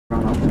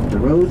down off of the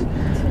road.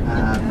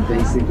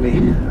 Basically,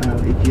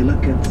 if you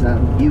look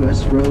at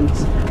US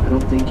roads, I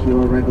don't think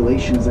your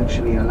regulations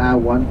actually allow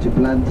one to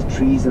plant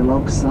trees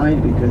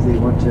alongside, because they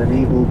want to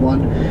enable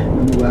one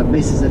who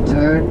misses a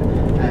turn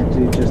and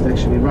to just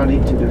actually run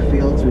into the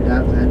fields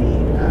without any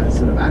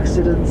sort of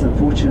accidents.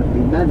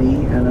 Unfortunately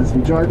many, and as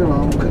we drive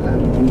along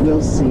we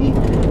will see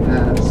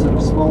sort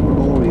of small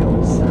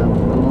memorials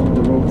along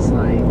the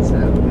roadsides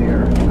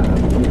where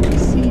you will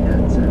see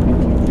that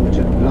people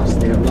unfortunately lost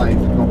their life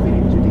bumping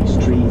into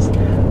these trees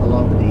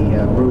along the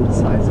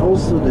roadsides.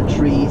 Also the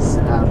trees,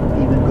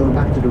 even going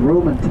back to the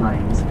Roman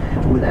times,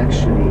 would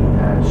actually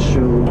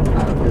show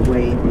the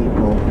way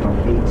people from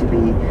A to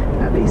B.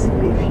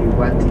 Basically, if you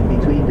went in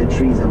between the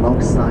trees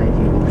alongside,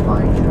 you will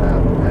find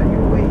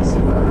your ways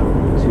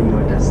to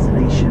your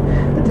destination.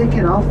 And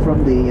taking off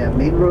from the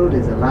main road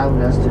is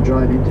allowing us to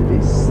drive into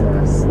this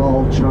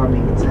small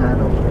charming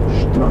town of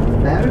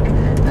Stromberg.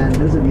 And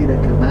those of you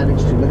that can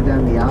manage to look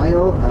down the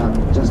aisle,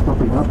 just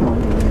popping up on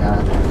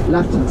the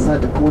left hand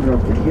side, the corner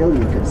of the hill,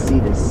 you can see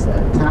this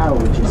tower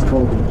which is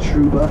called the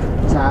Truba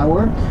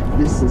Tower.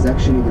 This is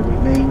actually the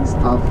remains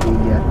of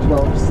the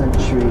 12th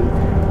century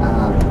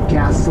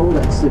castle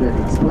that stood at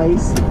its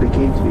place. It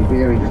became to be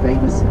very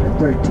famous in the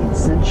 13th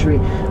century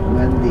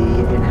when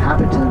the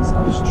inhabitants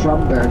of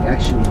Stromberg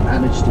actually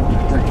managed to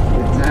protect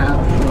the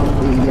town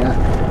from the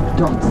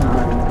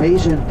Tatar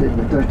invasion. In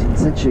the 13th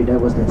century,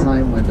 that was the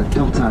time when the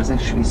Tatars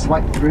actually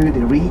swiped through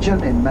the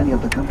region, and many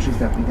of the countries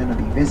that we're going to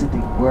be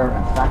visiting were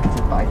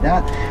affected by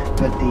that.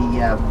 But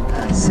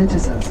the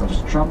citizens of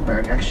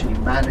Stromberg actually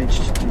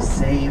managed to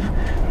save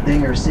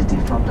their city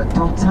from the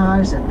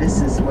Tatars, and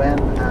this is when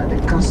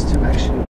the custom actually